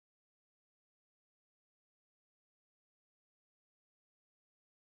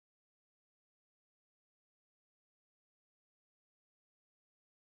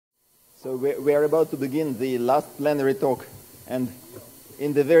So we are about to begin the last plenary talk, and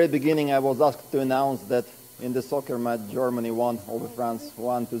in the very beginning I was asked to announce that in the soccer match Germany won over France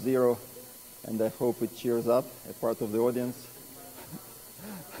 1-0, and I hope it cheers up a part of the audience.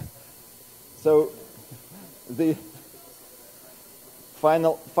 So the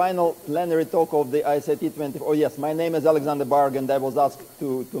final plenary talk of the ISIT 20. Oh yes, my name is Alexander Barg, and I was asked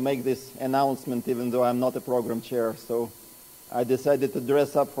to make this announcement even though I'm not a program chair. So I decided to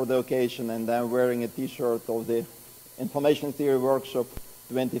dress up for the occasion, and I'm wearing a T-shirt of the Information Theory Workshop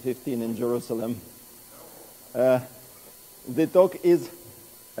 2015 in Jerusalem. The talk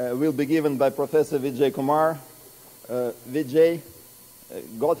will be given by Professor Vijay Kumar. Vijay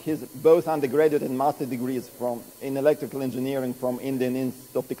got his both undergraduate and master degrees in electrical engineering from Indian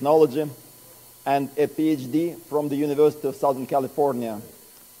Institute of Technology and a PhD from the University of Southern California.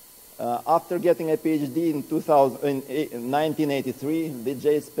 After getting a PhD in 1983,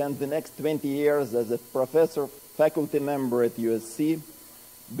 Vijay spent the next 20 years as a professor, faculty member at USC,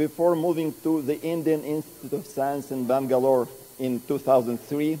 before moving to the Indian Institute of Science in Bangalore in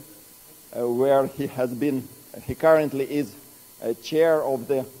 2003, where he currently is a chair of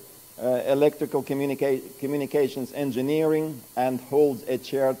the electrical communications engineering and holds a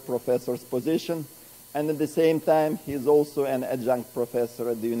chaired professor's position. And at the same time, he is also an adjunct professor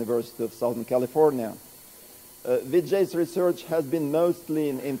at the University of Southern California. Vijay's research has been mostly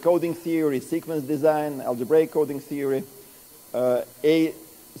in coding theory, sequence design, algebraic coding theory. A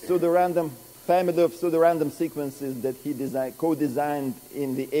pseudorandom family of pseudorandom sequences that he co-designed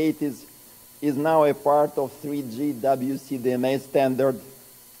in the 80s is now a part of 3G WCDMA standard.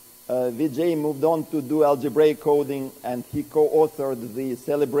 Vijay moved on to do algebraic coding, and he co-authored the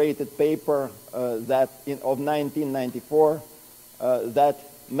celebrated paper of 1994 that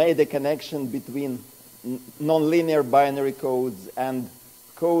made a connection between nonlinear binary codes and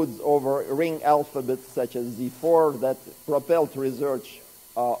codes over ring alphabets such as Z4 that propelled research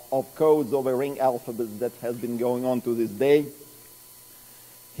of codes over ring alphabets that has been going on to this day.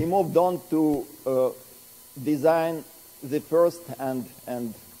 He moved on to design the first and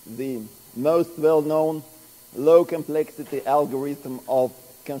the most well-known low-complexity algorithm of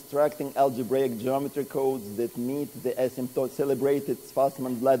constructing algebraic geometry codes that meet the celebrated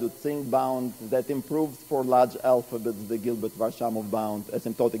Swassman-Bladud-Singh bound that improves for large alphabets the Gilbert-Varshamov bound,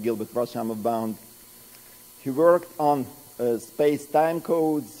 asymptotic Gilbert-Varshamov bound. He worked on space-time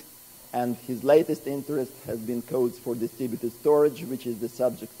codes, and his latest interest has been codes for distributed storage, which is the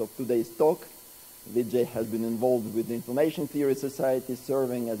subject of today's talk. Vijay has been involved with the Information Theory Society,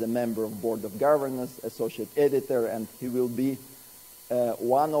 serving as a member of Board of Governors, associate editor, and he will be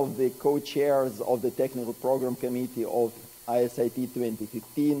one of the co-chairs of the Technical Program Committee of ISIT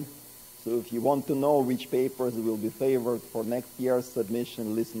 2015. So if you want to know which papers will be favored for next year's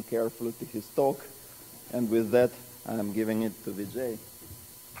submission, listen carefully to his talk. And with that, I'm giving it to Vijay.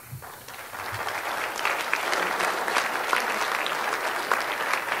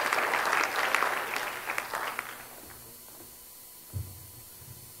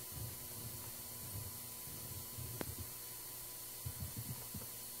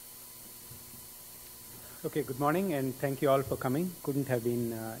 Okay, good morning, and thank you all for coming. Couldn't have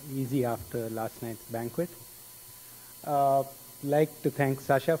been easy after last night's banquet. Like to thank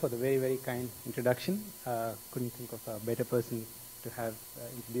Sasha for the very, very kind introduction. Couldn't think of a better person to have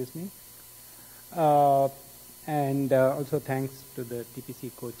introduced me. And also thanks to the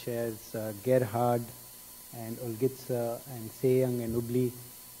TPC co-chairs Gerhard and Olgitsa and Seyang and Ubli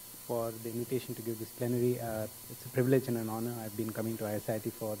for the invitation to give this plenary. It's a privilege and an honor. I've been coming to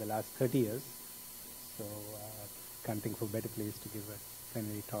ISIT for the last 30 years. So can't think of a better place to give a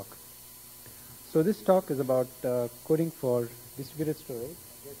plenary talk. So this talk is about coding for distributed storage.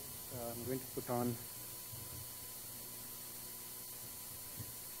 I guess I'm going to put on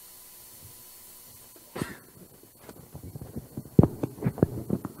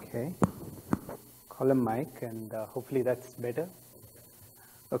column mic, and hopefully that's better.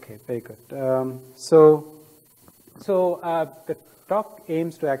 Okay, very good. So the talk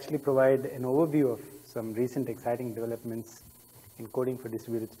aims to actually provide an overview of some recent exciting developments in coding for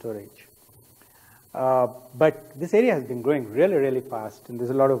distributed storage. But this area has been growing really, really fast, and there's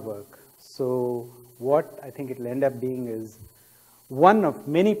a lot of work. So what I think it will end up being is one of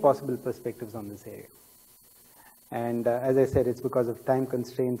many possible perspectives on this area. And as I said, it's because of time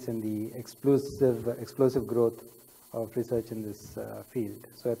constraints and the explosive growth of research in this field.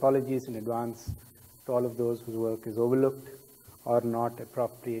 So apologies in advance to all of those whose work is overlooked or not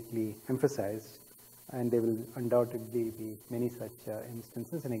appropriately emphasized. And there will undoubtedly be many such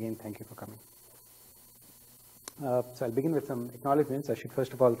instances. And again, thank you for coming. So I'll begin with some acknowledgements. I should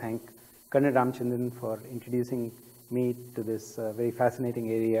first of all thank Karnal Ramchandran for introducing me to this very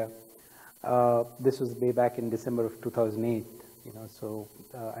fascinating area. This was way back in December of 2008. So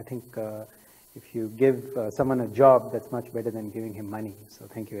I think if you give someone a job, that's much better than giving him money. So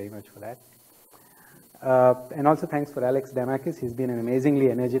thank you very much for that. And also thanks for Alex Damakis. He's been an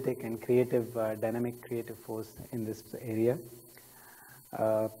amazingly energetic and creative, dynamic creative force in this area.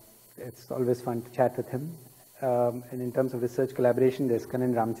 It's always fun to chat with him. And in terms of research collaboration, there's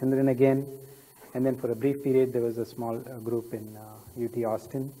Kanan Ramchandran again. And then for a brief period, there was a small group in UT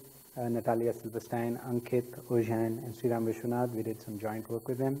Austin. Natalia Silverstein, Ankit, Ojan, and Sriram Vishwanath. We did some joint work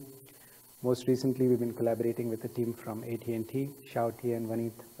with them. Most recently, we've been collaborating with a team from AT&T, Shao T and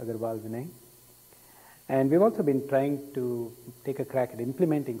Vaneet Agarwal Vinay. And we've also been trying to take a crack at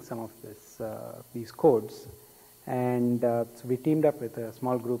implementing some of these codes. And so we teamed up with a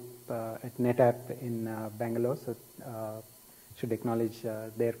small group at NetApp in Bangalore. So should acknowledge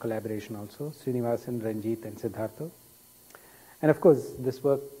their collaboration also. Srinivasan, Ranjit, and Siddhartha. And of course, this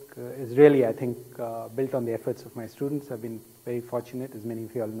work is really, I think, built on the efforts of my students. I've been very fortunate, as many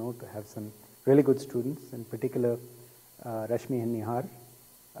of you all know, to have some really good students, in particular Rashmi and Nihar.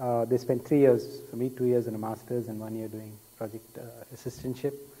 They spent 3 years, for me 2 years in a master's and 1 year doing project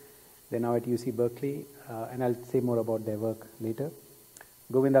assistantship. They're now at UC Berkeley, and I'll say more about their work later.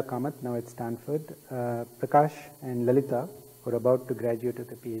 Govinda Kamath, now at Stanford. Prakash and Lalita were about to graduate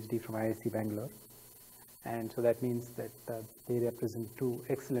with a PhD from ISIT Bangalore. And so that means that they represent two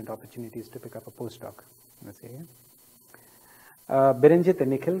excellent opportunities to pick up a postdoc in this area. Biranjit and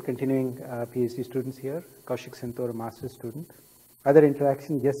Nikhil, continuing PhD students here. Kaushik Santor, a master's student. Other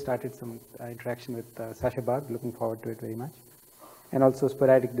interaction, just started some interaction with Sasha Bagh, looking forward to it very much. And also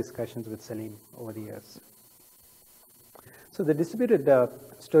sporadic discussions with Salim over the years. So the distributed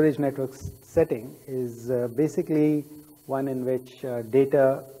storage networks setting is basically one in which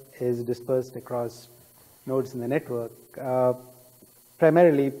data is dispersed across nodes in the network,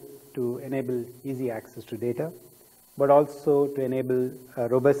 primarily to enable easy access to data, but also to enable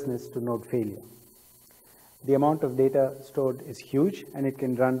robustness to node failure. The amount of data stored is huge, and it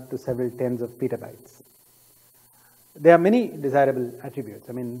can run to several tens of petabytes. There are many desirable attributes.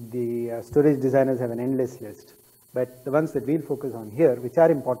 I mean, the storage designers have an endless list, but the ones that we'll focus on here, which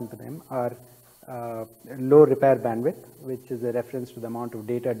are important to them, are low repair bandwidth, which is a reference to the amount of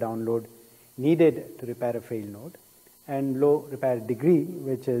data download needed to repair a failed node, and low repair degree,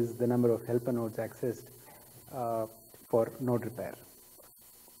 which is the number of helper nodes accessed for node repair.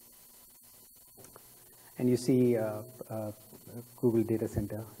 And you see Google Data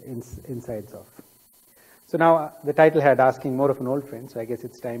Center insides of. So now the title had asking more of an old friend, so I guess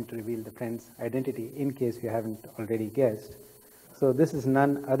it's time to reveal the friend's identity in case you haven't already guessed. So this is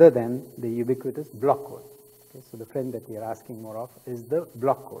none other than the ubiquitous block code. Okay, so the friend that we are asking more of is the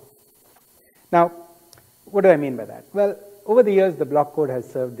block code. Now, what do I mean by that? Well, over the years, the block code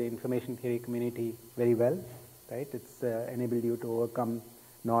has served the information theory community very well, right? It's enabled you to overcome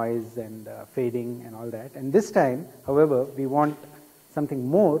noise and fading and all that. And this time, however, we want something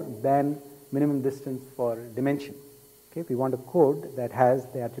more than minimum distance for dimension. Okay, we want a code that has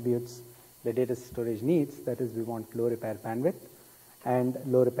the attributes the data storage needs. That is, we want low repair bandwidth and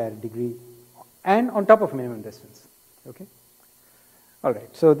low repair degree, and on top of minimum distance. Okay. All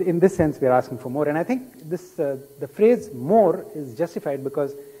right. So in this sense, we are asking for more, and I think this the phrase "more" is justified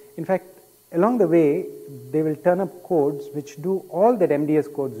because, in fact, along the way, they will turn up codes which do all that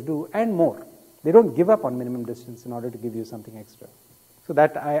MDS codes do and more. They don't give up on minimum distance in order to give you something extra. So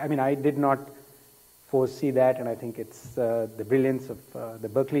that, I mean, I did not foresee that, and I think it's the brilliance of the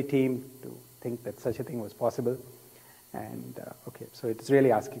Berkeley team to think that such a thing was possible. And okay, so it's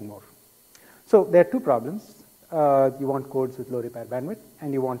really asking more. So there are two problems. You want codes with low repair bandwidth,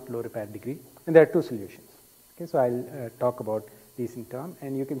 and you want low repair degree. And there are two solutions. Okay, so I'll talk about these in turn.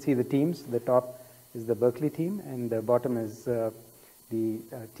 And you can see the teams. The top is the Berkeley team, and the bottom is the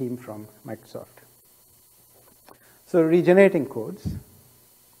team from Microsoft. So regenerating codes.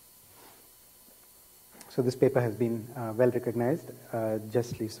 So this paper has been well recognized,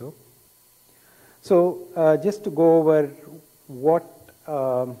 justly so. So just to go over what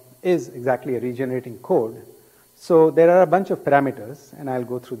is exactly a regenerating code. So there are a bunch of parameters, and I'll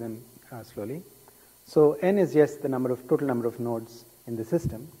go through them slowly. So n is just the total number of nodes in the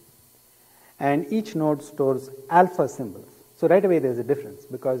system, and each node stores alpha symbols. So right away there's a difference,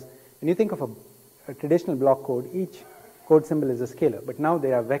 because when you think of a traditional block code, each code symbol is a scalar, but now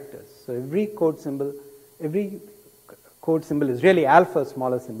they are vectors. So every code symbol is really alpha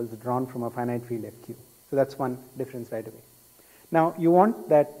smaller symbols drawn from a finite field FQ. So that's one difference right away. Now you want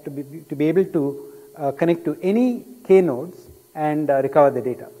that to be able to connect to any k nodes and recover the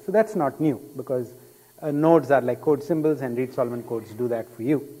data. So that's not new, because nodes are like code symbols, and Reed-Solomon codes do that for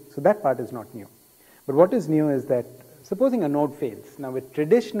you. So that part is not new. But what is new is that supposing a node fails. Now with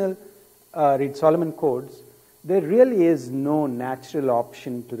traditional Reed-Solomon codes, there really is no natural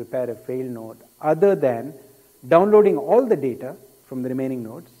option to repair a failed node other than downloading all the data from the remaining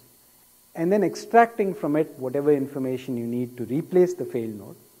nodes and then extracting from it whatever information you need to replace the failed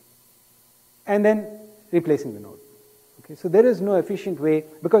node and then replacing the node. Okay, so there is no efficient way,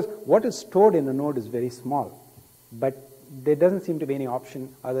 because what is stored in a node is very small, but there doesn't seem to be any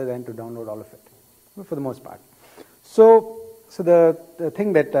option other than to download all of it, for the most part. So the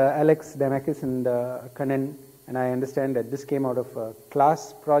thing that Alex Damakis and Kannan, and I understand that this came out of a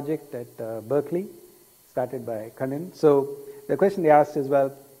class project at Berkeley, started by Kannan. So the question they asked is,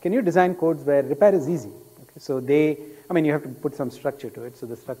 well, can you design codes where repair is easy? Okay, so you have to put some structure to it. So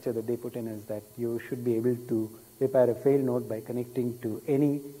the structure that they put in is that you should be able to repair a failed node by connecting to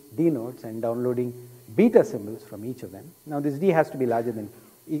any D nodes and downloading beta symbols from each of them. Now this D has to be larger than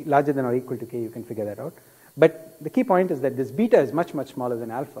or equal to K, you can figure that out. But the key point is that this beta is much, much smaller than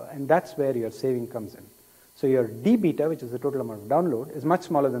alpha, and that's where your saving comes in. So your D beta, which is the total amount of download, is much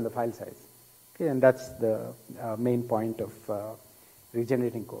smaller than the file size. Okay, and that's the main point of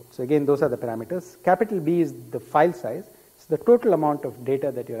regenerating code. So again, those are the parameters. Capital B is the file size. It's the total amount of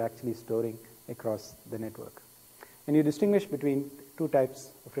data that you're actually storing across the network. And you distinguish between two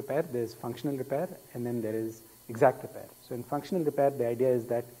types of repair. There's functional repair, and then there is exact repair. So in functional repair, the idea is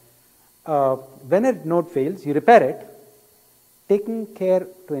that when a node fails, you repair it, taking care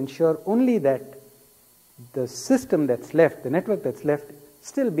to ensure only that the system that's left, the network that's left,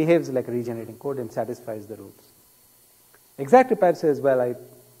 still behaves like a regenerating code and satisfies the rules. Exact repair says, well,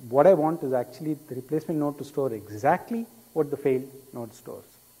 what I want is actually the replacement node to store exactly what the failed node stores.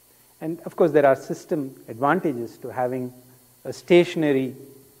 And of course, there are system advantages to having a stationary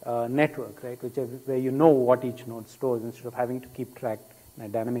network, right, where you know what each node stores instead of having to keep track in a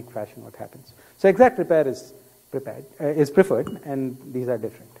dynamic fashion what happens. So exact repair is preferred, and these are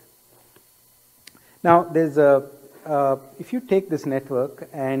different. Now, there's if you take this network,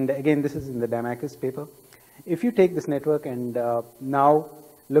 and again, this is in the Damakis paper, if you take this network and now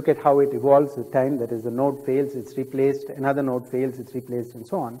look at how it evolves with time, that is, the node fails, it's replaced, another node fails, it's replaced, and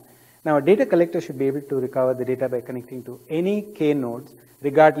so on. Now, a data collector should be able to recover the data by connecting to any K nodes,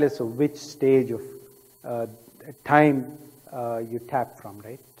 regardless of which stage of time you tap from,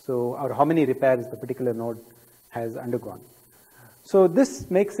 right? So, or how many repairs the particular node has undergone. So, this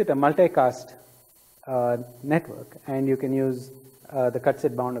makes it a multicast network, and you can use the cut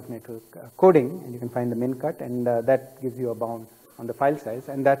set bound of network coding, and you can find the min cut, and that gives you a bound on the file size,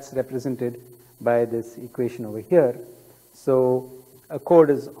 and that's represented by this equation over here. So a code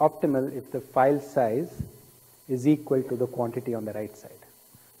is optimal if the file size is equal to the quantity on the right side.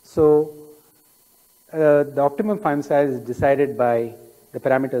 So the optimum file size is decided by the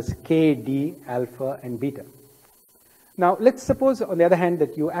parameters k, d, alpha, and beta. Now let's suppose, on the other hand,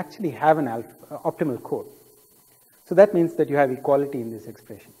 that you actually have an optimal code. So that means that you have equality in this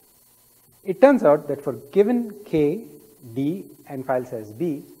expression. It turns out that for given k, d, and file size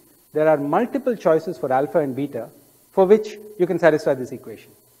b, there are multiple choices for alpha and beta for which you can satisfy this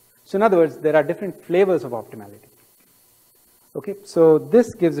equation. So in other words, there are different flavors of optimality. Okay, so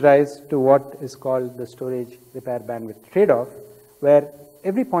this gives rise to what is called the storage repair bandwidth trade-off, where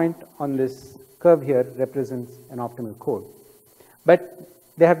every point on this curve here represents an optimal code. But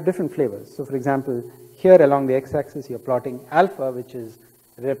they have different flavors. So for example, here along the x-axis you're plotting alpha, which is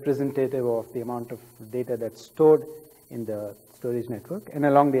representative of the amount of data that's stored in the storage network, and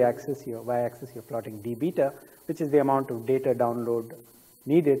along the axis, your y-axis, you're plotting d beta, which is the amount of data download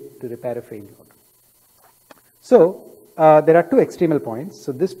needed to repair a failed node. So there are two extremal points.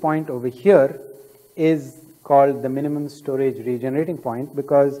 So this point over here is called the minimum storage regenerating point,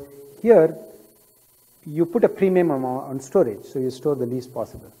 because here you put a premium amount on storage, so you store the least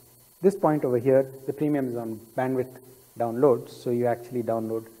possible. This point over here, the premium is on bandwidth downloads, so you actually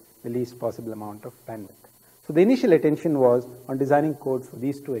download the least possible amount of bandwidth. So the initial attention was on designing code for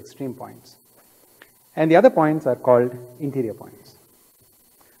these two extreme points. And the other points are called interior points.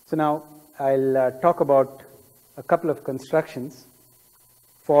 So now I'll talk about a couple of constructions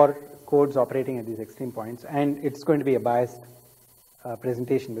for codes operating at these extreme points, and it's going to be a biased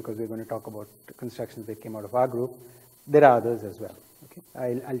presentation because we're going to talk about the constructions that came out of our group. There are others as well. Okay,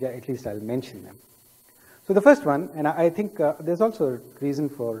 at least I'll mention them. So the first one, and I think there's also a reason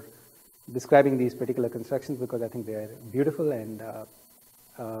for describing these particular constructions because I think they are beautiful and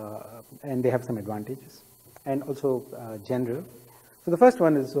they have some advantages, and also general. So the first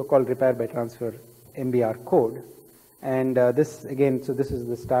one is so-called repair by transfer MBR code. And this again, so this is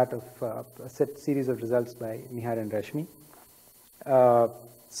the start of a series of results by Nihar and Rashmi.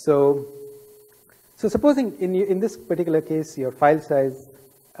 So supposing in this particular case, your file size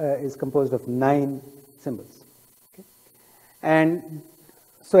is composed of 9 symbols. Okay? And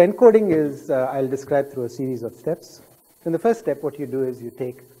so encoding is, I'll describe through a series of steps. So in the first step, what you do is you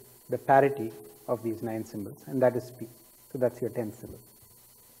take the parity of these 9 symbols, and that is P. So that's your 10th symbol.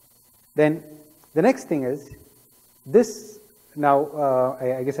 Then the next thing is this. Now,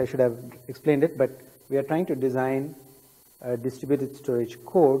 I guess I should have explained it, but we are trying to design a distributed storage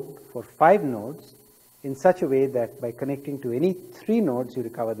code for 5 nodes in such a way that by connecting to any 3 nodes, you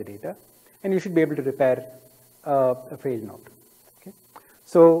recover the data, and you should be able to repair a failed node. Okay?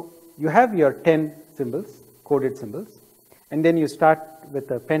 So you have your 10 symbols, coded symbols, and then you start with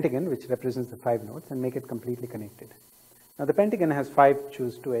a pentagon, which represents the 5 nodes, and make it completely connected. Now the pentagon has 5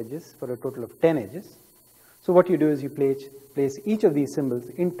 choose 2 edges for a total of 10 edges. So what you do is you place each of these symbols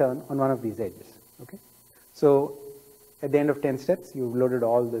in turn on one of these edges. Okay? So at the end of 10 steps, you've loaded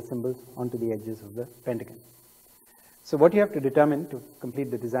all the symbols onto the edges of the pentagon. So what you have to determine to complete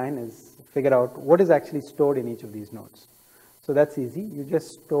the design is figure out what is actually stored in each of these nodes. So that's easy. You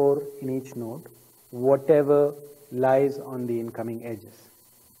just store in each node whatever lies on the incoming edges.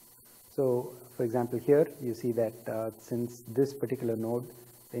 So for example, here you see that since this particular node,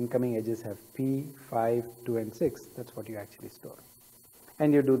 the incoming edges have P, 5, 2, and 6, that's what you actually store.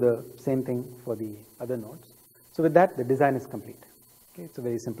 And you do the same thing for the other nodes. So with that, the design is complete. Okay, it's a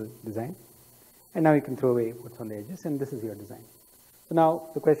very simple design. And now you can throw away what's on the edges, and this is your design. So now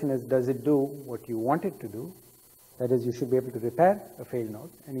the question is, does it do what you want it to do? That is, you should be able to repair a failed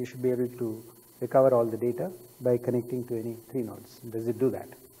node, and you should be able to recover all the data by connecting to any 3 nodes. Does it do that?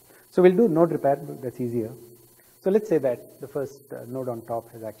 So we'll do node repair, that's easier. So let's say that the first node on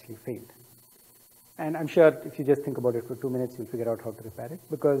top has actually failed. And I'm sure if you just think about it for 2 minutes, you'll figure out how to repair it,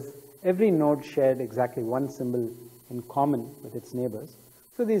 because every node shared exactly 1 symbol in common with its neighbors.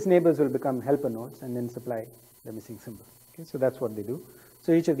 So these neighbors will become helper nodes and then supply the missing symbol. Okay, so that's what they do.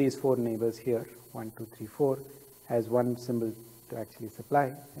 So each of these 4 neighbors here, 1, 2, 3, 4, has 1 symbol to actually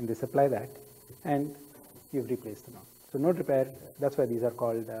supply, and they supply that, and you've replaced the node. So node repair, that's why these are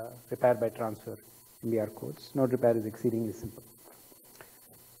called repair by transfer MBR codes. Node repair is exceedingly simple.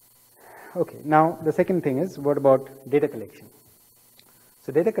 Okay, now the second thing is, what about data collection?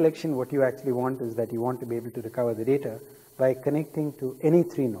 So data collection, what you actually want is that you want to be able to recover the data by connecting to any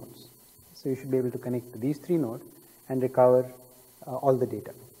 3 nodes. So you should be able to connect to these 3 nodes and recover all the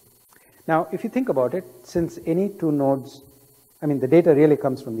data. Now, if you think about it, since any 2 nodes, the data really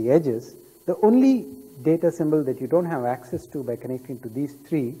comes from the edges, the only data symbol that you don't have access to by connecting to these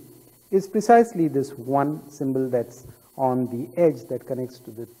 3 is precisely this 1 symbol that's on the edge that connects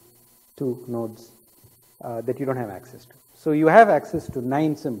to the 2 nodes that you don't have access to. So you have access to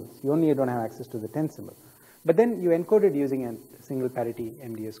 9 symbols. You only don't have access to the 10th symbol. But then you encode it using a single parity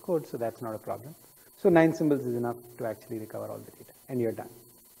MDS code, so that's not a problem. So 9 symbols is enough to actually recover all the data, and you're done.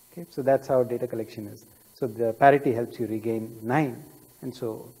 Okay, so that's how data collection is. So the parity helps you regain 9, and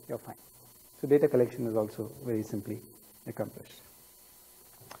so you're fine. So data collection is also very simply accomplished.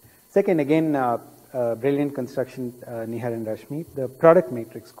 Second, again, brilliant construction, Nihar and Rashmi, the product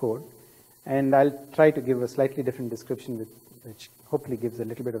matrix code. And I'll try to give a slightly different description which hopefully gives a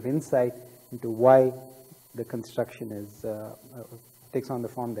little bit of insight into why the construction is takes on the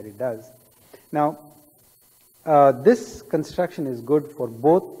form that it does. Now, this construction is good for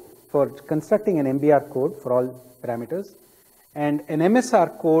both for constructing an MBR code for all parameters and an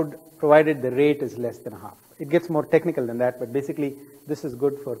MSR code provided the rate is less than half. It gets more technical than that, but basically this is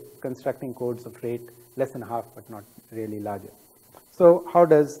good for constructing codes of rate less than half but not really larger. So how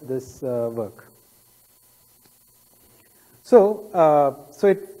does this work?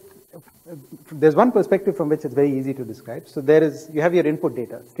 There's one perspective from which it's very easy to describe. So you have your input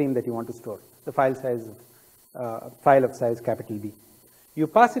data stream that you want to store, the file size, file of size capital B. You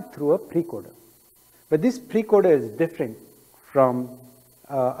pass it through a precoder. But this precoder is different from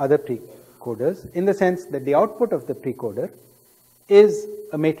other precoders in the sense that the output of the precoder is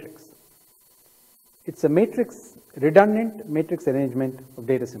a matrix. It's a matrix, redundant matrix arrangement of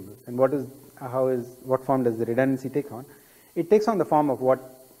data symbols. And what form does the redundancy take on? It takes on the form of what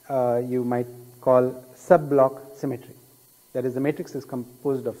you might call sub-block symmetry. That is, the matrix is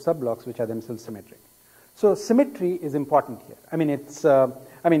composed of sub-blocks which are themselves symmetric. So symmetry is important here.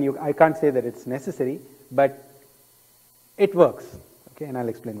 I can't say that it's necessary, but it works. Okay, and I'll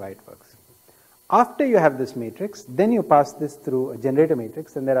explain why it works. After you have this matrix, then you pass this through a generator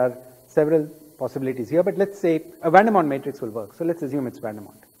matrix, and there are several possibilities here, but let's say a Vandermonde matrix will work. So let's assume it's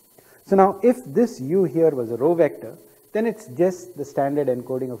Vandermonde. So now if this U here was a row vector, then it's just the standard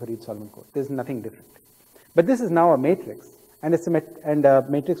encoding of a read-solvent code. There's nothing different. But this is now a matrix, and a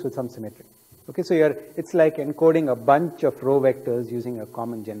matrix with some symmetry. Okay, so it's like encoding a bunch of row vectors using a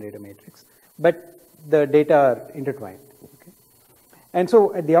common generator matrix, but the data are intertwined. Okay? And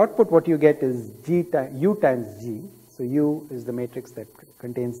so at the output, what you get is U times G. So U is the matrix that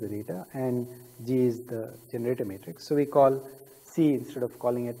contains the data, and G is the generator matrix. So we call C, instead of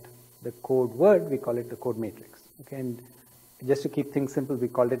calling it the code word, we call it the code matrix. Okay, and just to keep things simple, we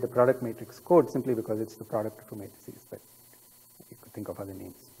called it the product matrix code simply because it's the product of two matrices, but you could think of other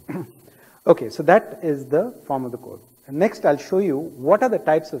names. Okay, so that is the form of the code. And next, I'll show you what are the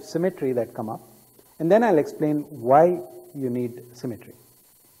types of symmetry that come up, and then I'll explain why you need symmetry.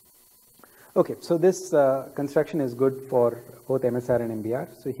 Okay, so this construction is good for both MSR and MBR.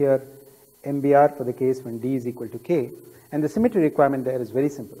 So here, MBR for the case when D is equal to K, and the symmetry requirement there is very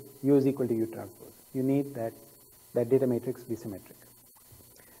simple. U is equal to U transpose. You need that data matrix be symmetric.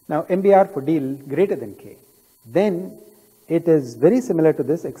 Now, MBR for D greater than K, then it is very similar to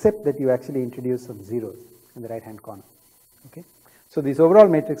this, except that you actually introduce some zeros in the right-hand corner. Okay, so this overall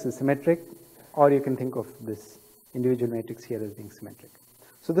matrix is symmetric, or you can think of this individual matrix here as being symmetric.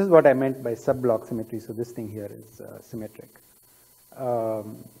 So this is what I meant by sub-block symmetry. So this thing here is symmetric.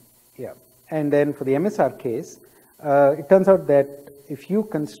 Yeah, and then for the MSR case, it turns out that if you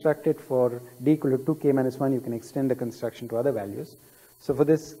construct it for D equal to 2K minus 1, you can extend the construction to other values. So for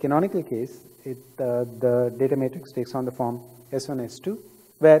this canonical case, the data matrix takes on the form S1, S2,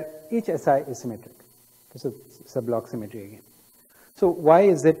 where each SI is symmetric. This is sub-block symmetry again. So why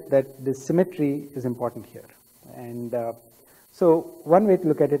is it that this symmetry is important here? And so one way to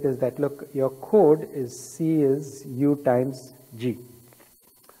look at it is that, look, your code is C is U times G.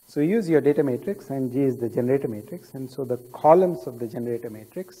 So you use your data matrix, and G is the generator matrix, and so the columns of the generator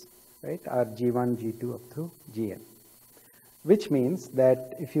matrix, right, are G1, G2 up through Gn. Which means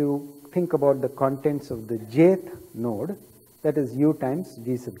that if you think about the contents of the jth node, that is U times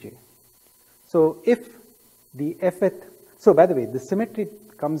G sub j. So if the fth, so by the way, the symmetry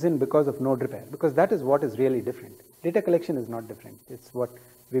comes in because of node repair, because that is what is really different. Data collection is not different. It's what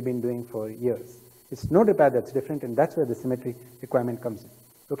we've been doing for years. It's node repair that's different, and that's where the symmetry requirement comes in.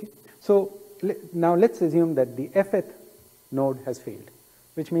 Okay, so now let's assume that the fth node has failed,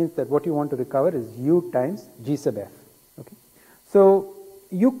 which means that what you want to recover is U times G sub f. Okay, so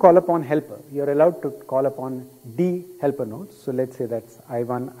you call upon helper. You're allowed to call upon D helper nodes. So let's say that's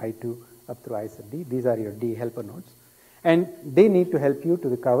I1, I2 up through I sub D. These are your D helper nodes, and they need to help you to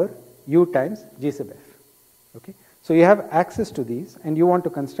recover U times G sub f. Okay, so you have access to these, and you want to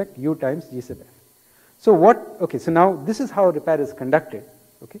construct U times G sub f. So okay, so now this is how repair is conducted.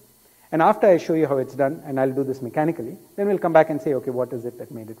 Okay, and after I show you how it's done, and I'll do this mechanically, then we'll come back and say, okay, what is it that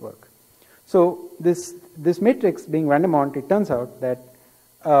made it work? So this matrix being Vandermonde, it turns out that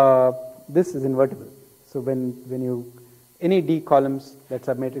this is invertible. So when any D columns, that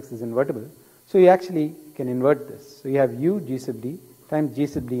submatrix is invertible, so you actually can invert this. So you have U G sub D times G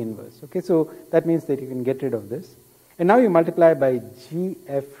sub D inverse. Okay, so that means that you can get rid of this. And now you multiply by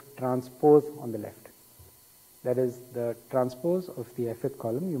GF transpose on the left. That is the transpose of the fth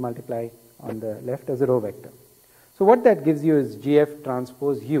column. You multiply on the left as a row vector. So what that gives you is GF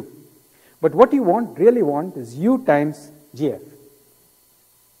transpose U. But what you really want is U times GF.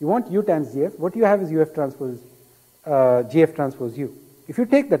 You want U times GF. What you have is UF transpose, GF transpose U. If you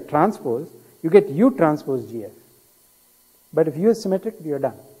take the transpose, you get U transpose GF. But if U is symmetric, you're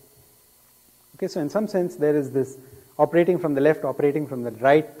done. Okay, so in some sense, there is this operating from the left, operating from the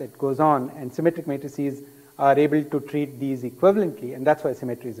right that goes on, and symmetric matrices are able to treat these equivalently, and that's why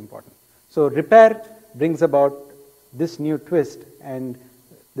symmetry is important. So repair brings about this new twist, and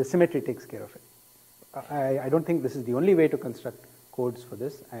the symmetry takes care of it. I don't think this is the only way to construct codes for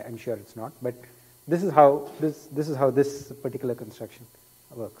this. I'm sure it's not, but this is how this particular construction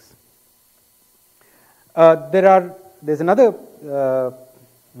works. There's another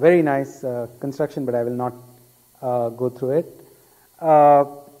very nice construction, but I will not go through it.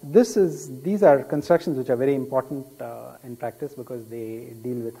 These are constructions which are very important in practice because they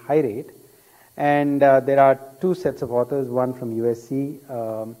deal with high rate. And there are two sets of authors, one from USC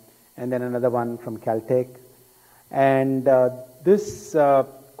and then another one from Caltech. And this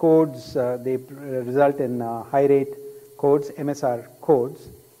codes, they result in high rate codes, MSR codes,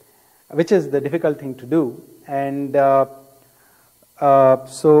 which is the difficult thing to do. And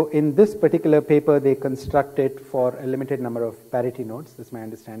so in this particular paper, they construct it for a limited number of parity nodes, that's my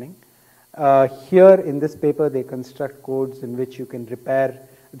understanding. Here in this paper, they construct codes in which you can repair.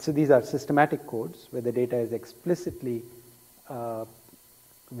 So these are systematic codes where the data is explicitly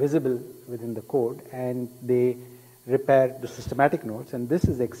visible within the code, and they repair the systematic nodes, and this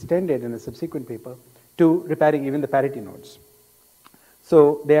is extended in a subsequent paper to repairing even the parity nodes.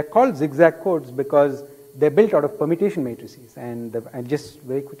 So they are called zigzag codes because they're built out of permutation matrices, and I'll just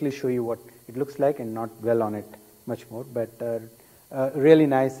very quickly show you what it looks like and not dwell on it much more, but really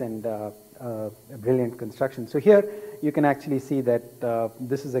nice and brilliant construction. So here you can actually see that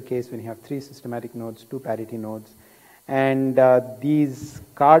this is a case when you have 3 systematic nodes, 2 parity nodes, and these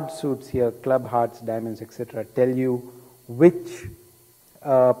card suits here, club, hearts, diamonds, etc., tell you which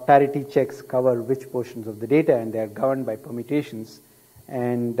parity checks cover which portions of the data, and they are governed by permutations.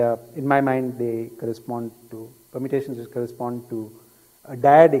 And in my mind, they correspond to, permutations which correspond to a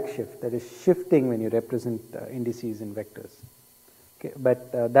dyadic shift, that is shifting when you represent indices in vectors. Okay,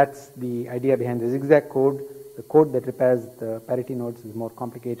 but that's the idea behind the zigzag code. The code that repairs the parity nodes is more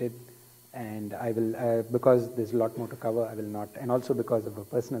complicated, and I will, because there's a lot more to cover, I will not, and also because of a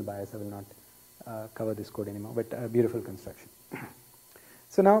personal bias, I will not cover this code anymore, but a beautiful construction.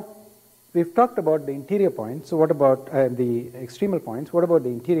 So now, we've talked about the interior points. So what about the extremal points? What about the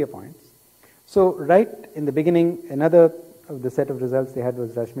interior points? So right in the beginning, another of the set of results they had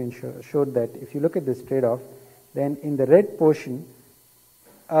was Rashmin showed that if you look at this trade-off, then in the red portion,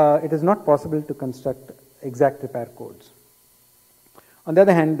 it is not possible to construct exact repair codes. On the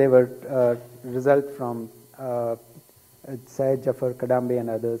other hand, there were results from Syed Jafar, Kadambe and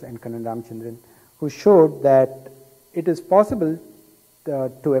others, and Kannan Ramchandran, who showed that it is possible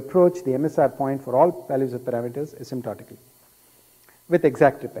to approach the MSR point for all values of parameters asymptotically with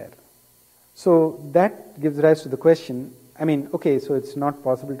exact repair. So that gives rise to the question, I mean, okay, so it's not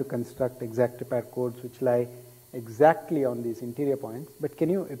possible to construct exact repair codes which lie exactly on these interior points, but can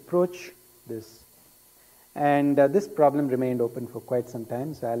you approach this? And this problem remained open for quite some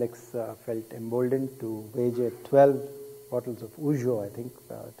time, so Alex felt emboldened to wager 12 bottles of Ujo, I think,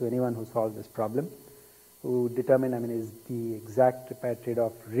 to anyone who solved this problem, who determined, I mean, is the exact repair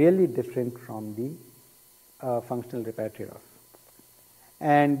trade-off really different from the functional repair trade-off?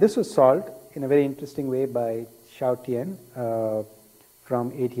 And this was solved in a very interesting way by Xiao Tian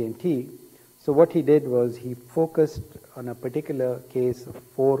from AT&T. So what he did was he focused on a particular case of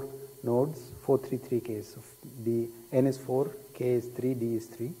 4 nodes, 433 case of the N is 4, K is 3, D is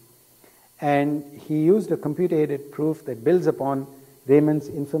 3. And he used a computer-aided proof that builds upon Raymond's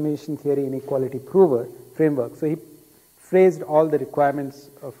information theory inequality prover framework. So he phrased all the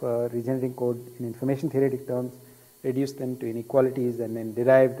requirements of a regenerating code in information theoretic terms, reduced them to inequalities, and then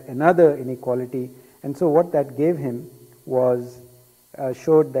derived another inequality. And so what that gave him was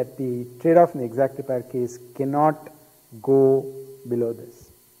showed that the trade-off in the exact repair case cannot go below this.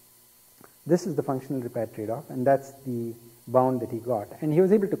 This is the functional repair trade-off, and that's the bound that he got. And he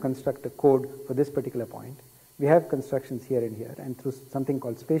was able to construct a code for this particular point. We have constructions here and here, and through something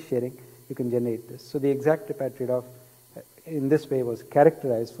called space sharing, you can generate this. So the exact repair trade-off in this way was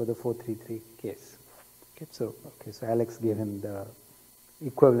characterized for the 433 case. Okay, so Alex gave him the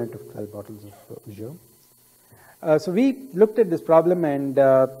equivalent of 12 bottles of Ujo. So we looked at this problem, and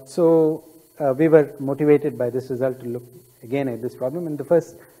we were motivated by this result to look again at this problem. And the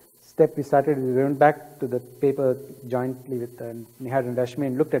first step we started, we went back to the paper jointly with Nihad and Rashmi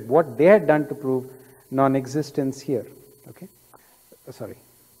and looked at what they had done to prove non-existence here. Okay, sorry.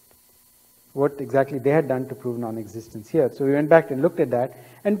 What exactly they had done to prove non-existence here. So we went back and looked at that,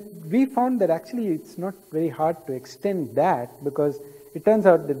 and we found that actually it's not very hard to extend that, because it turns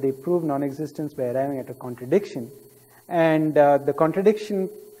out that they prove non-existence by arriving at a contradiction, and the contradiction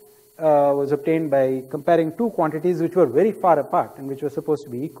was obtained by comparing 2 quantities which were very far apart and which were supposed to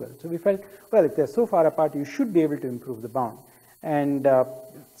be equal. So we felt, well, if they're so far apart, you should be able to improve the bound. And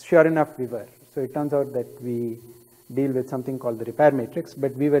sure enough, we were. So it turns out that we deal with something called the repair matrix,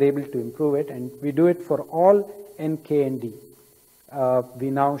 but we were able to improve it, and we do it for all n, k, and d. We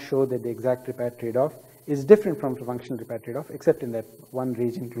now show that the exact repair trade-off is different from the functional repair trade-off, except in that one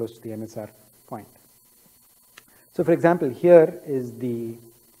region close to the MSR point. So for example, here is the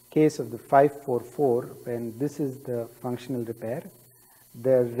case of the 544, when this is the functional repair.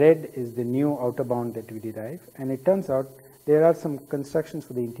 The red is the new outer bound that we derive, and it turns out there are some constructions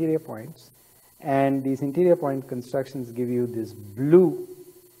for the interior points, and these interior point constructions give you this blue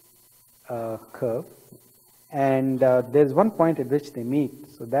curve, and there's one point at which they meet,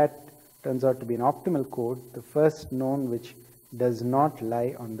 so that turns out to be an optimal code, the first known which does not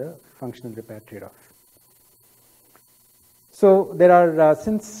lie on the functional repair trade-off. So there are,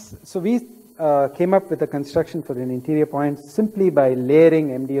 we came up with a construction for an interior point simply by layering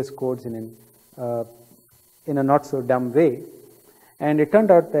MDS codes in a not so dumb way. And it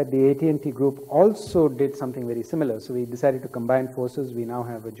turned out that the AT&T group also did something very similar. So we decided to combine forces. We now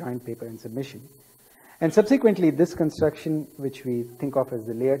have a joint paper in submission. And subsequently, this construction, which we think of as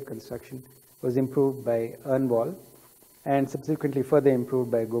the layered construction, was improved by Ernwall, and subsequently further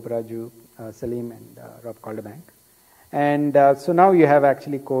improved by Goparaju, Salim, and Rob Calderbank. And so now you have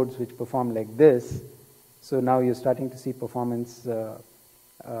actually codes which perform like this. So now you're starting to see performance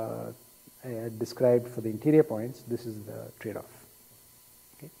described for the interior points. This is the trade-off.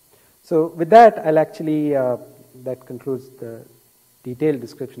 Okay. So with that, I'll actually, that concludes the detailed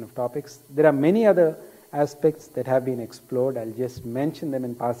description of topics. There are many other aspects that have been explored. I'll just mention them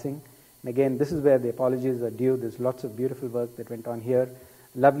in passing. And again, this is where the apologies are due. There's lots of beautiful work that went on here.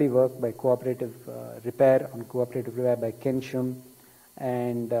 Lovely work by cooperative repair by Ken Shum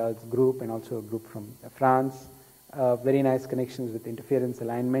and group, and also a group from France. Very nice connections with interference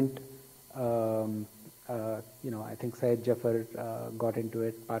alignment. I think Syed Jafar got into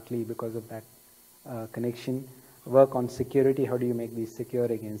it partly because of that connection. Work on security, how do you make these secure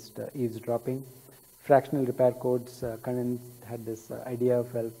against eavesdropping? Fractional repair codes, Kanan had this idea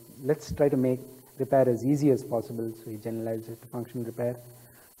of, well, let's try to make repair as easy as possible, so he generalized it to functional repair.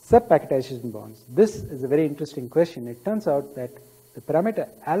 Sub-packetization bonds. This is a very interesting question. It turns out that the parameter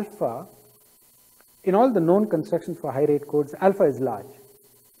alpha, in all the known constructions for high-rate codes, alpha is large.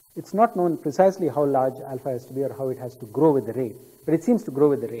 It's not known precisely how large alpha has to be or how it has to grow with the rate, but it seems to grow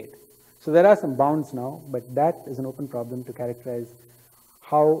with the rate. So there are some bounds now, but that is an open problem to characterize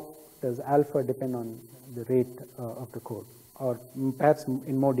how does alpha depend on the rate of the code, or perhaps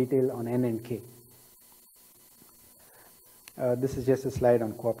in more detail on N and K. This is just a slide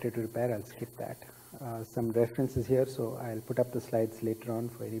on cooperative repair. I'll skip that. Some references here, so I'll put up the slides later on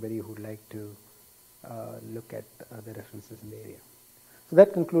for anybody who would like to look at the references in the area. So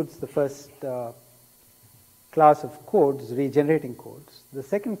that concludes the first class of codes, regenerating codes. The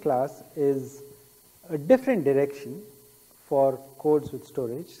second class is a different direction for codes with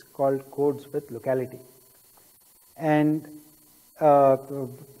storage called codes with locality. And a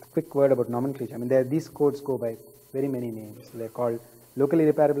quick word about nomenclature. I mean, these codes go by very many names. They're called locally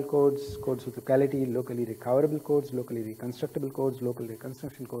repairable codes, codes with locality, locally recoverable codes, locally reconstructible codes, local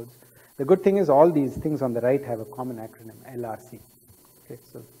reconstruction codes. The good thing is all these things on the right have a common acronym, LRC. Okay,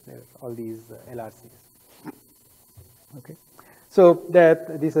 so there are all these LRCs. Okay, so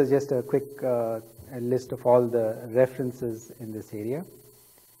these are just a quick list of all the references in this area.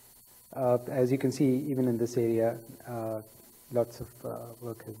 As you can see, even in this area, lots of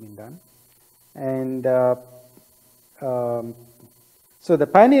work has been done. And so the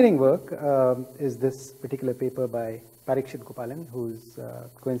pioneering work is this particular paper by Parikshit Gopalan, who's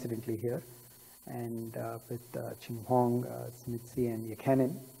coincidentally here, and with Ching Hong, Smithy, and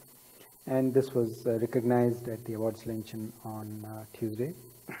Yakanen. And this was recognized at the awards luncheon on Tuesday.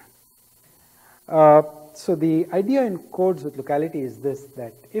 So the idea in codes with locality is this,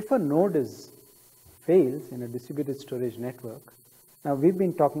 that if a node fails in a distributed storage network, now we've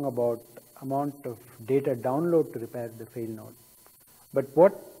been talking about amount of data download to repair the failed node. But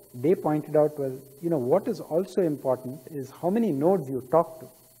what they pointed out was, what is also important is how many nodes you talk to.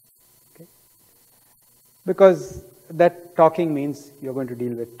 Okay? Because that talking means you're going to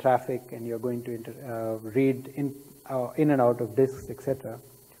deal with traffic and you're going to read in and out of disks, etc.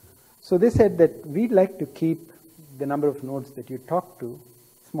 So they said that we'd like to keep the number of nodes that you talk to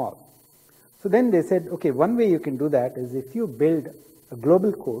small. So then they said, okay, one way you can do that is if you build a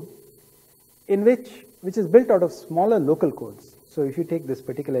global code in which is built out of smaller local codes. So if you take this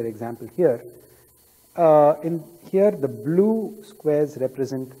particular example here, here the blue squares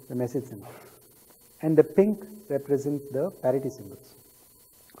represent the message symbol and the pink represent the parity symbols.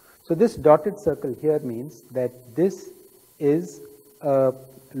 So this dotted circle here means that this is a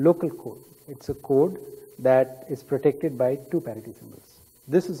local code. It's a code that is protected by 2 parity symbols.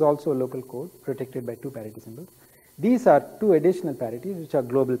 This is also a local code protected by 2 parity symbols. These are 2 additional parities which are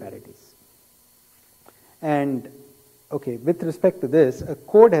global parities. And okay, with respect to this, a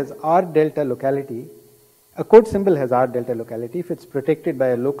code has R delta locality. A code symbol has R delta locality if it's protected by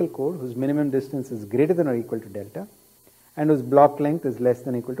a local code whose minimum distance is greater than or equal to delta and whose block length is less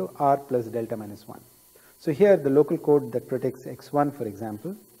than or equal to R plus delta minus 1. So here the local code that protects X1, for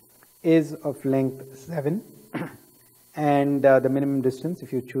example, is of length 7 and the minimum distance,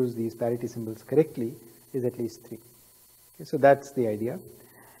 if you choose these parity symbols correctly, is at least 3. Okay, so that's the idea.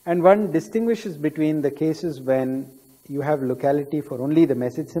 And one distinguishes between the cases when you have locality for only the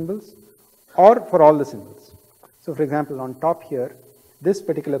message symbols or for all the symbols. So for example, on top here, this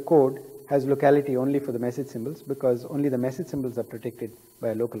particular code has locality only for the message symbols because only the message symbols are protected by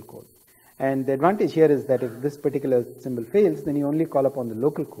a local code. And the advantage here is that if this particular symbol fails, then you only call upon the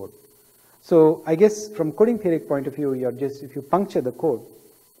local code. So I guess from coding theory point of view, if you puncture the code,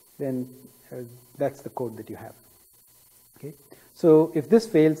 then that's the code that you have. Okay. So if this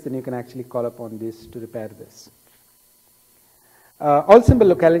fails, then you can actually call upon this to repair this. All symbol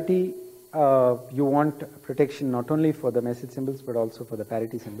locality, you want protection not only for the message symbols but also for the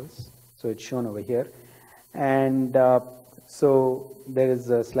parity symbols. So it's shown over here. And so there is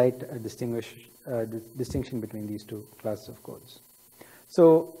a slight distinction between these two classes of codes.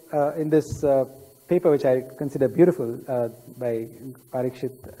 So in this paper, which I consider beautiful, by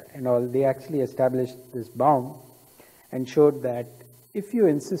Parikshit and all, they actually established this bound and showed that if you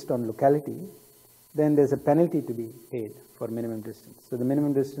insist on locality, then there's a penalty to be paid for minimum distance. So the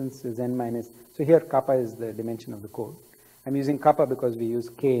minimum distance is n minus, so here kappa is the dimension of the code. I'm using kappa because we use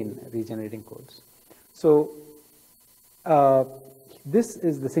k in regenerating codes. So this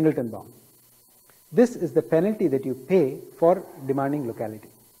is the singleton bound. This is the penalty that you pay for demanding locality.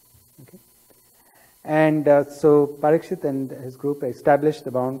 Okay? And so Parikshit and his group established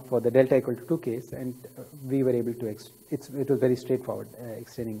the bound for the delta equal to 2 case, and we were able to, it was very straightforward,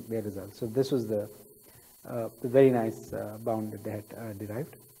 extending their results. So this was the very nice bound that they had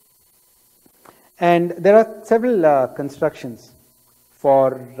derived. And there are several constructions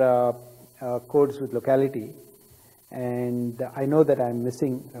for codes with locality, and I know that I'm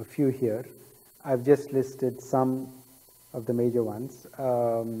missing a few here. I've just listed some of the major ones.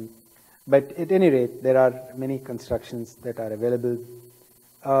 But at any rate, there are many constructions that are available.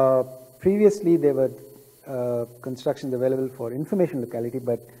 Previously, there were constructions available for information locality,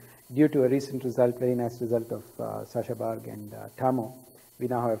 but due to a recent result, very nice result of Sasha Barg and Tamo, we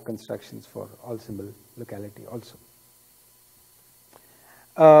now have constructions for all symbol locality also.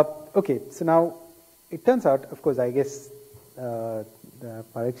 Okay, so now it turns out, of course, I guess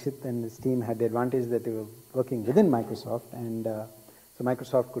Parikshit and his team had the advantage that they were working within Microsoft, and so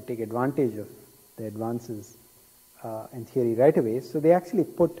Microsoft could take advantage of the advances in theory right away. So they actually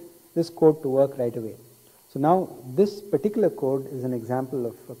put this code to work right away. So now this particular code is an example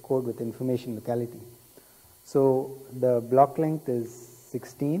of a code with information locality. So the block length is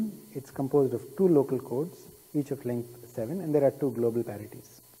 16. It's composed of 2 local codes, each of length 7, and there are 2 global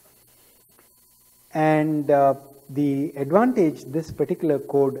parities. And the advantage this particular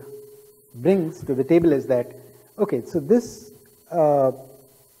code brings to the table is that, okay, so this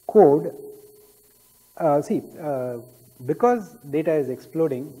code, because data is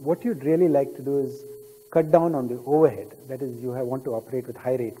exploding, what you'd really like to do is cut down on the overhead. That is, you want to operate with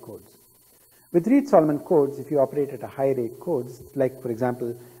high rate codes. With Reed-Solomon codes, if you operate at a high rate codes, like for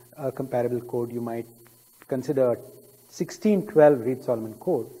example, a comparable code, you might consider 1612 Reed-Solomon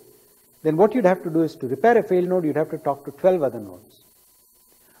code, then what you'd have to do is to repair a failed node, you'd have to talk to 12 other nodes.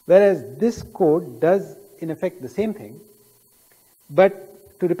 Whereas this code does in effect the same thing,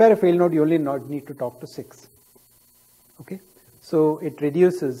 but to repair a failed node, you only need to talk to 6. Okay? So it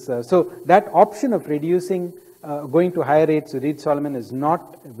reduces, so that option of reducing, going to higher rates with Reed-Solomon is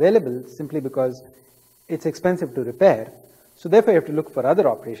not available simply because it's expensive to repair. So therefore you have to look for other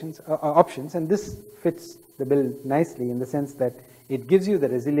options, and this fits the bill nicely in the sense that it gives you the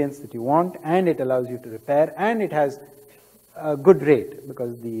resilience that you want, and it allows you to repair, and it has a good rate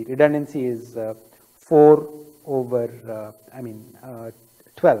because the redundancy is 4 over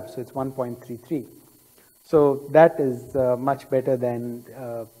 12, so it's 1.33. So that is much better than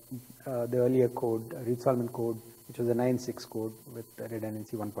the earlier code, Reed-Solomon code, which was a 9.6 code with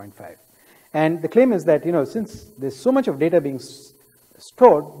redundancy 1.5. And the claim is that, since there's so much of data being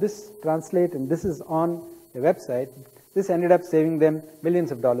stored, this translate, and this is on the website, this ended up saving them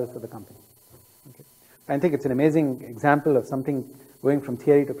millions of dollars for the company. Okay. I think it's an amazing example of something going from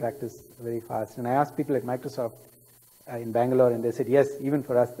theory to practice very fast. And I asked people at Microsoft in Bangalore, and they said, yes, even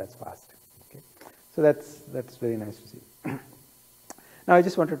for us, that's fast. Okay. So that's very nice to see. Now I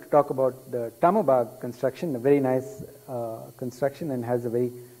just wanted to talk about the Tamo-Barg construction, a very nice construction, and has a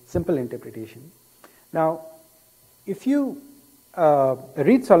very simple interpretation. Now, if you, a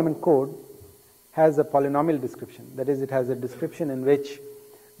Reed-Solomon code has a polynomial description. That is, it has a description in which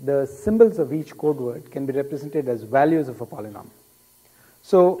the symbols of each code word can be represented as values of a polynomial.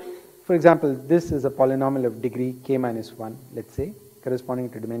 So, for example, this is a polynomial of degree k minus 1, let's say, corresponding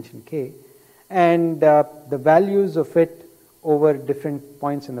to dimension k, and the values of it over different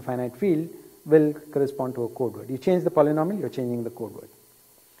points in the finite field will correspond to a code word. You change the polynomial, you're changing the code word.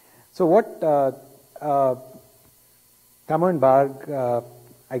 So what Tamo and Barg,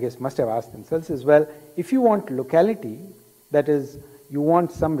 I guess, must have asked themselves is, well, if you want locality, that is, you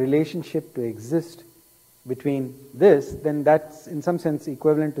want some relationship to exist between this, then that's in some sense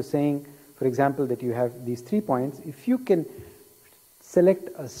equivalent to saying, for example, that you have these 3 points. If you can select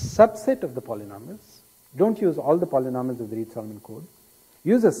a subset of the polynomials, don't use all the polynomials of the Reed-Solomon code,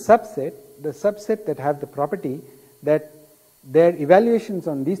 use a subset, the subset that have the property that their evaluations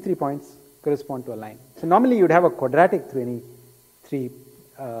on these 3 points correspond to a line. So normally you'd have a quadratic through any 3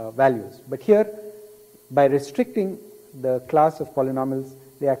 values, but here by restricting the class of polynomials,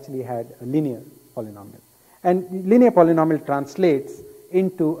 they actually had a linear polynomial. And linear polynomial translates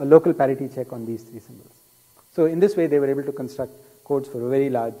into a local parity check on these 3 symbols. So in this way, they were able to construct codes for a very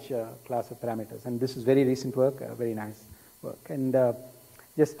large class of parameters. And this is very recent work, very nice work. And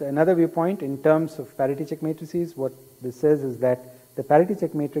just another viewpoint in terms of parity check matrices, what this says is that the parity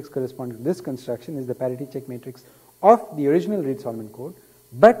check matrix corresponding to this construction is the parity check matrix of the original Reed-Solomon code,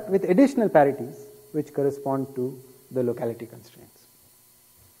 but with additional parities which correspond to the locality constraints.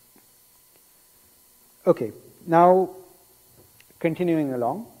 Okay, now continuing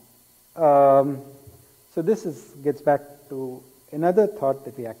along. So this gets back to another thought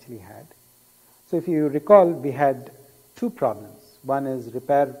that we actually had. So if you recall, we had 2 problems. One is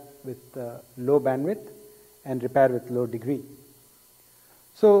repair with low bandwidth and repair with low degree.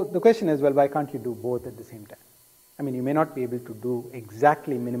 So the question is, well, why can't you do both at the same time? I mean, you may not be able to do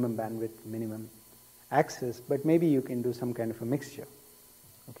exactly minimum bandwidth, minimum access, but maybe you can do some kind of a mixture.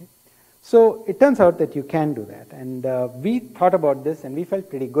 Okay? So it turns out that you can do that. And we thought about this and we felt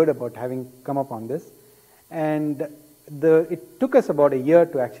pretty good about having come up on this. And it took us about a year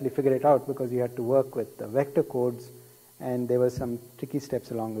to actually figure it out because we had to work with the vector codes and there were some tricky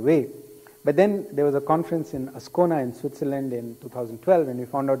steps along the way. But then there was a conference in Ascona in Switzerland in 2012 and we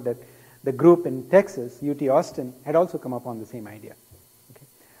found out that the group in Texas, UT Austin, had also come up on the same idea. Okay.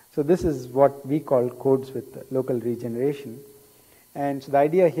 So this is what we call codes with local regeneration. And so the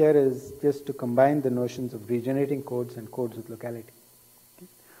idea here is just to combine the notions of regenerating codes and codes with locality. Okay.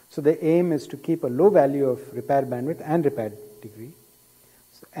 So the aim is to keep a low value of repair bandwidth and repair degree.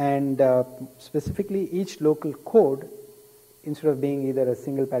 And specifically each local code, instead of being either a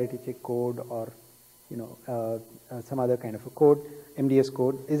single parity check code or some other kind of a code, MDS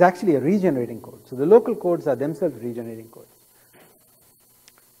code, is actually a regenerating code. So the local codes are themselves regenerating codes.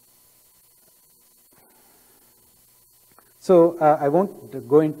 So I won't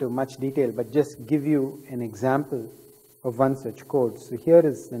go into much detail, but just give you an example of one such code. So here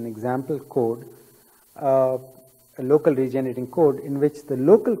is an example code, a local regenerating code in which the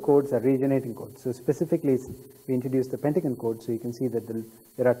local codes are regenerating codes. So specifically, we introduced the pentagon code, so you can see that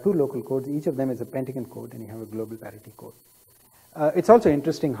there are 2 local codes. Each of them is a pentagon code, and you have a global parity code. It's also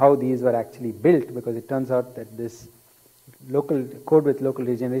interesting how these were actually built, because it turns out that this local code with local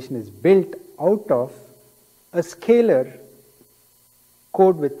regeneration is built out of a scalar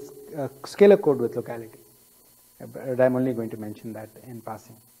code with locality. But I'm only going to mention that in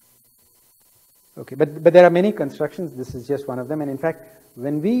passing. Okay, but there are many constructions. This is just one of them. And in fact,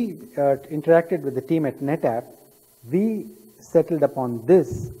 when we interacted with the team at NetApp, we settled upon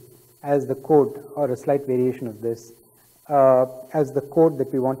this as the code, or a slight variation of this, as the code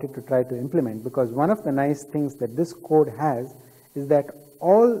that we wanted to try to implement. Because one of the nice things that this code has is that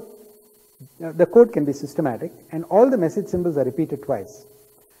the code can be systematic, and all the message symbols are repeated twice.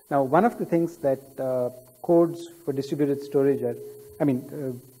 Now, one of the things that codes for distributed storage are,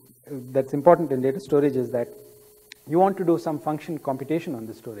 that's important in data storage is that you want to do some function computation on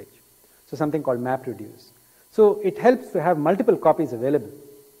the storage. So something called MapReduce. So it helps to have multiple copies available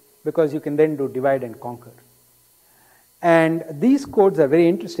because you can then do divide and conquer. And these codes are very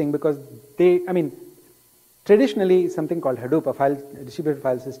interesting because traditionally something called Hadoop, a distributed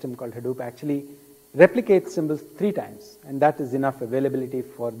file system called Hadoop, actually replicates symbols 3 times, and that is enough availability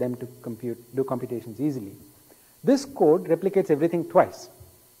for them to do computations easily. This code replicates everything twice.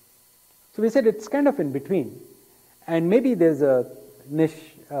 So we said it's kind of in between, and maybe there's a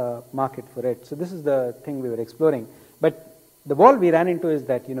niche market for it. So this is the thing we were exploring. But the wall we ran into is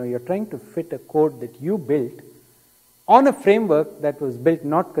that you're trying to fit a code that you built on a framework that was built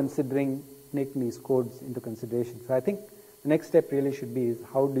not considering making these codes into consideration. So I think the next step really should be is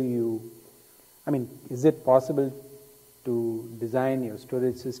how do you, is it possible to design your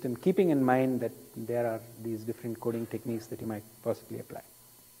storage system keeping in mind that there are these different coding techniques that you might possibly apply.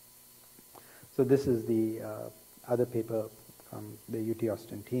 So this is the other paper from the UT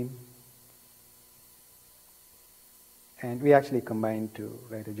Austin team. And we actually combined to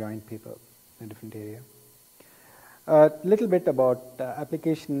write a joint paper in a different area. A little bit about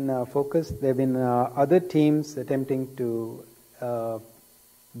application focus. There have been other teams attempting to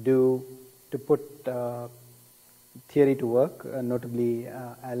put theory to work, notably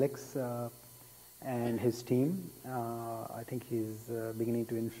Alex and his team. I think he's beginning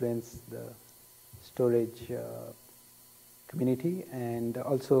to influence the storage community, and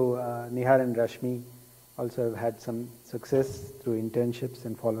also Nihar and Rashmi also have had some success through internships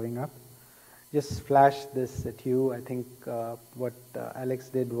and following up. Just flash this at you. I think what Alex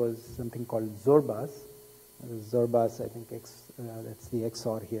did was something called Zorbas. Zorbas, I think that's the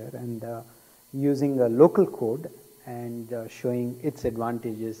XOR here, and using a local code and showing its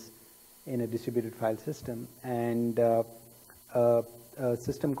advantages in a distributed file system, and a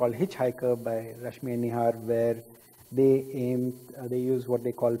system called Hitchhiker by Rashmi and Nihar, where they use what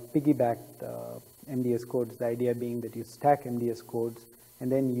they call piggybacked MDS codes, the idea being that you stack MDS codes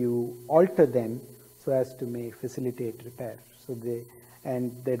and then you alter them so as to facilitate repair.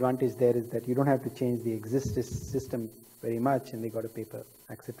 And the advantage there is that you don't have to change the existing system very much, and they got a paper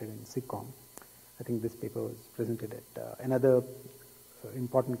accepted in SIGCOMM. I think this paper was presented at another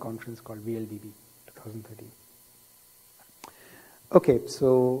important conference called VLDB 2013. Okay,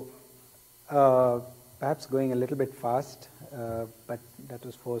 so perhaps going a little bit fast, but that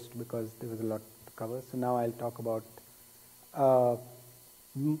was forced because there was a lot to cover. So now I'll talk about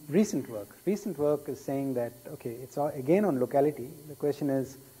recent work. Recent work is saying that, okay, it's all, again on locality. The question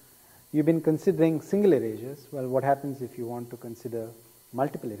is, you've been considering single erasures. Well, what happens if you want to consider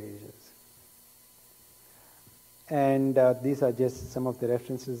multiple erasures? And these are just some of the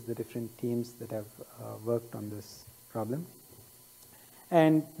references, the different teams that have worked on this problem.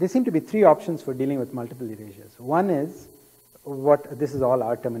 And there seem to be three options for dealing with multiple erasures. One is, this is all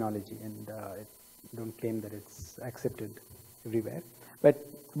our terminology, and don't claim that it's accepted everywhere. But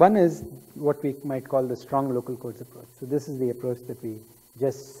one is what we might call the strong local codes approach. So this is the approach that we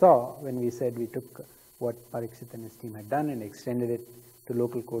just saw when we said we took what Parikshit and his team had done and extended it to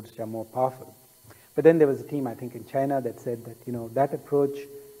local codes which are more powerful. But then there was a team, I think, in China that said that, that approach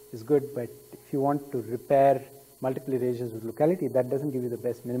is good, but if you want to repair multiple erasures with locality, that doesn't give you the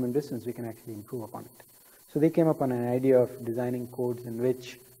best minimum distance. We can actually improve upon it. So they came up on an idea of designing codes in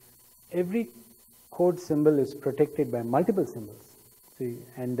which every code symbol is protected by multiple symbols,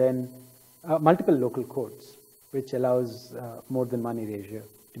 and then multiple local codes, which allows more than one erasure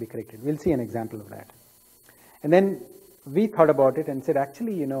to be corrected. We'll see an example of that. And then we thought about it and said,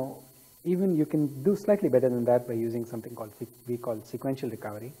 actually, even you can do slightly better than that by using something called we call sequential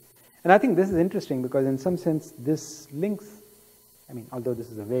recovery. And I think this is interesting because in some sense this links, although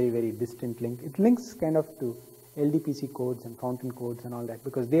this is a very, very distant link, it links kind of to LDPC codes and fountain codes and all that,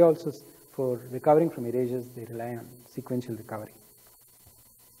 because they also, for recovering from erasures, they rely on sequential recovery.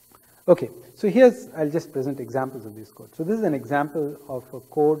 Okay, so I'll just present examples of these codes. So this is an example of a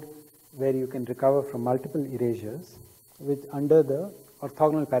code where you can recover from multiple erasures under the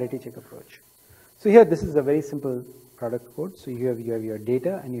orthogonal parity check approach. So here, this is a very simple product code. So you have your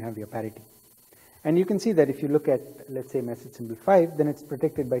data and you have your parity. And you can see that if you look at, let's say, message symbol 5, then it's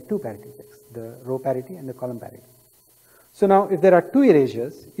protected by two parity checks, the row parity and the column parity. So now, if there are two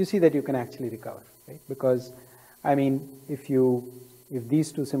erasures, you see that you can actually recover, right? Because, if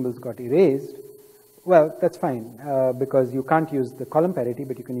these two symbols got erased, well, that's fine, because you can't use the column parity,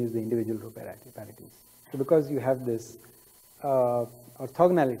 but you can use the individual row parities. So because you have this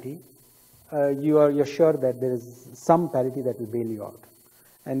orthogonality, you're sure that there is some parity that will bail you out.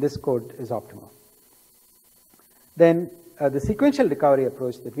 And this code is optimal. Then the sequential recovery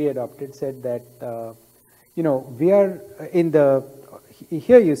approach that we adopted said that, we are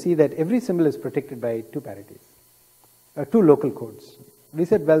here you see that every symbol is protected by two parities, two local codes. We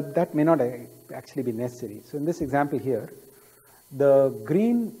said, well, that may not actually be necessary. So in this example here, the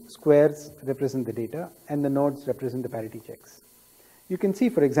green squares represent the data and the nodes represent the parity checks. You can see,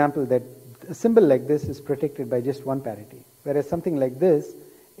 for example, that a symbol like this is protected by just one parity, whereas something like this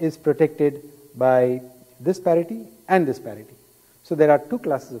is protected by this parity and this parity. So there are two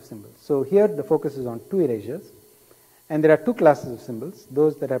classes of symbols. So here the focus is on two erasures, and there are two classes of symbols,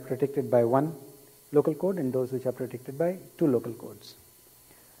 those that are protected by one local code and those which are protected by two local codes.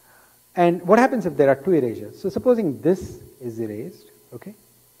 And what happens if there are two erasures? So supposing this is erased, okay,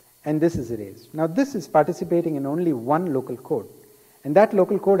 and this is erased. Now this is participating in only one local code, and that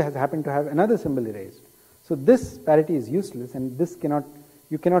local code has happened to have another symbol erased. So this parity is useless, and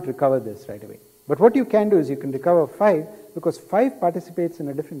you cannot recover this right away. But what you can do is you can recover 5, because 5 participates in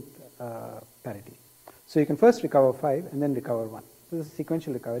a different parity. So you can first recover 5 and then recover 1. So this is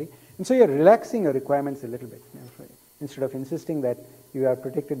sequential recovery. And so you're relaxing your requirements a little bit. Instead of insisting that you are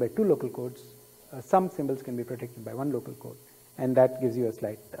protected by two local codes, some symbols can be protected by one local code, and that gives you a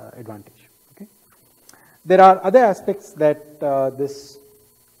slight advantage. Okay? There are other aspects that this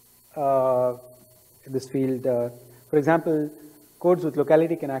field, for example, codes with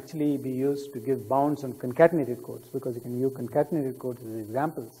locality can actually be used to give bounds on concatenated codes, because you can use concatenated codes as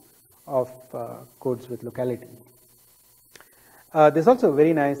examples of codes with locality. There's also a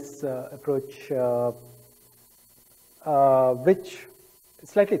very nice approach which is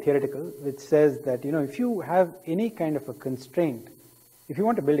slightly theoretical, which says that, if you have any kind of a constraint, if you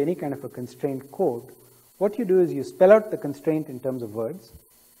want to build any kind of a constraint code, what you do is you spell out the constraint in terms of words,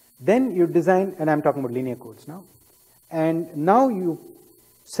 then you design, and I'm talking about linear codes now, and now you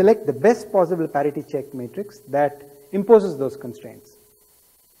select the best possible parity check matrix that imposes those constraints.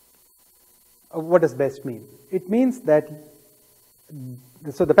 What does best mean? It means that,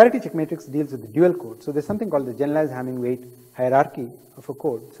 so the parity check matrix deals with the dual code. So there's something called the generalized Hamming weight hierarchy of a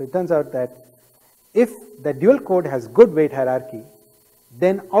code. So it turns out that if the dual code has good weight hierarchy,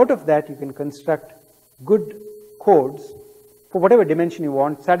 then out of that you can construct good codes for whatever dimension you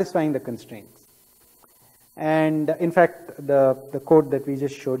want, satisfying the constraints. And in fact, the code that we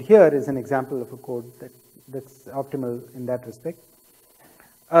just showed here is an example of a code that's optimal in that respect.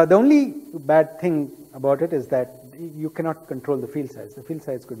 The only bad thing about it is that you cannot control the field size. The field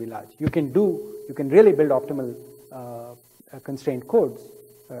size could be large. You can really build optimal constraint codes,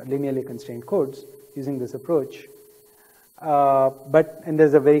 linearly constrained codes using this approach. And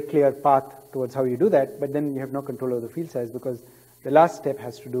there's a very clear path towards how you do that, but then you have no control over the field size because the last step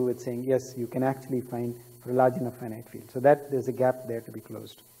has to do with saying, yes, you can actually find for a large enough finite field. So that there's a gap there to be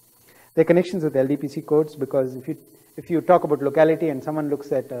closed. There are connections with LDPC codes because if you talk about locality and someone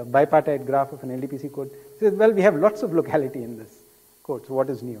looks at a bipartite graph of an LDPC code, says, well, we have lots of locality in this code, so what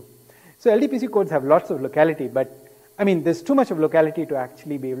is new? So LDPC codes have lots of locality, but I mean, there's too much of locality to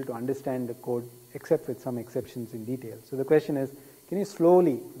actually be able to understand the code, except with some exceptions in detail. So the question is, can you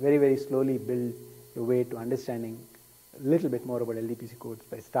slowly, very, very slowly build your way to understanding a little bit more about LDPC codes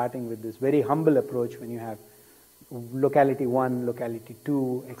by starting with this very humble approach when you have locality 1, locality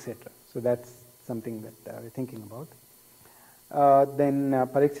 2, etc. So that's something that we're thinking about. Then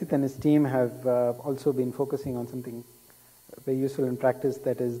Parikshit and his team have also been focusing on something very useful in practice,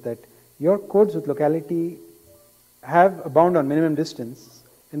 that is that your codes with locality have a bound on minimum distance,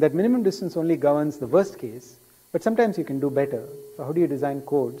 and that minimum distance only governs the worst case, but sometimes you can do better. So how do you design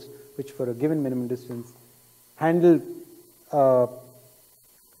codes which for a given minimum distance handle a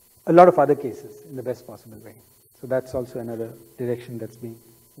lot of other cases in the best possible way? So that's also another direction that's being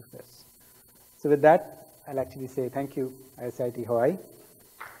discussed. So with that, I'll actually say thank you, ISIT Hawaii.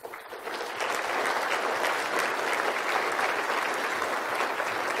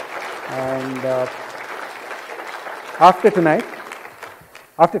 And after tonight,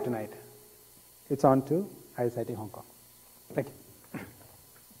 it's on to ISIT Hong Kong. Thank you.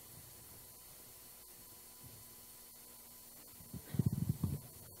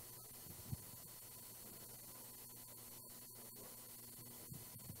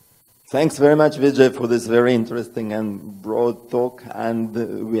 Thanks very much, Vijay, for this very interesting and broad talk.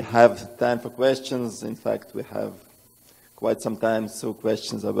 And we have time for questions. In fact, we have quite some time, so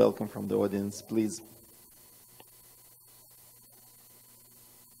questions are welcome from the audience, please.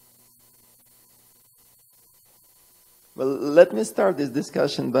 Well, let me start this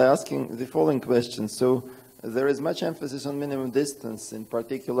discussion by asking the following question. So there is much emphasis on minimum distance, in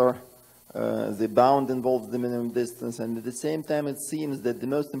particular the bound involves the minimum distance, and at the same time it seems that the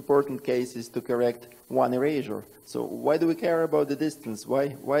most important case is to correct one erasure. So why do we care about the distance?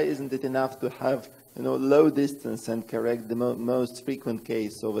 Why isn't it enough to have low distance and correct the most frequent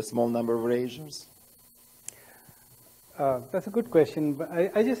case of a small number of erasures? That's a good question, but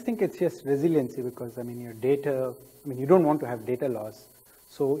I just think it's just resiliency, because your data, you don't want to have data loss.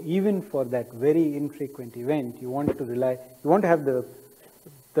 So even for that very infrequent event, you want to have the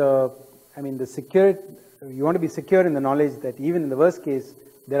secure, you want to be secure in the knowledge that even in the worst case,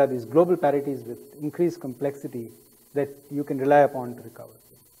 there are these global parities with increased complexity that you can rely upon to recover.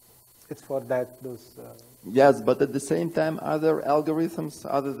 It's for those. Yes, but at the same time, other algorithms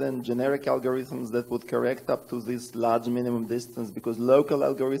other than generic algorithms that would correct up to this large minimum distance, because local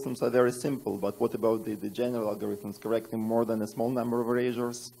algorithms are very simple, but what about the general algorithms correcting more than a small number of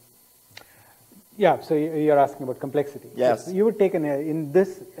erasures? Yeah, so you're asking about complexity. Yes. So you would take in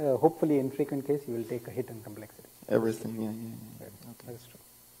this hopefully infrequent case, you will take a hit in complexity. Everything, yeah. Okay. That's true.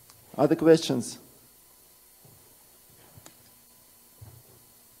 Other questions?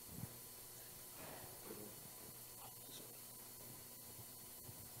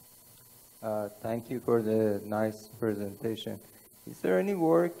 Thank you for the nice presentation. Is there any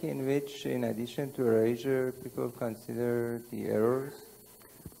work in which, in addition to erasure, people consider the errors?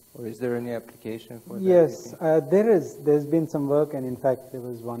 Or is there any application for that? Yes, there's been some work, and in fact, there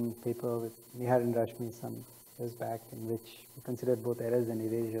was one paper with Nihar and Rashmi some years back in which we considered both errors and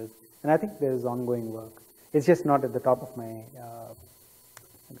erasures. And I think there is ongoing work. It's just not at the top of my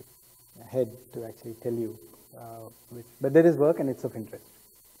head to actually tell you which. But there is work, and it's of interest,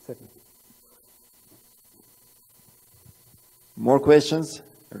 certainly. More questions,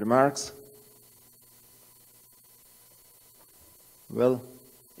 remarks? Well,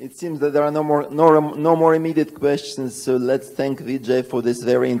 it seems that there are no more immediate questions, so let's thank Vijay for this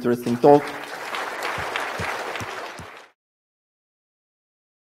very interesting talk.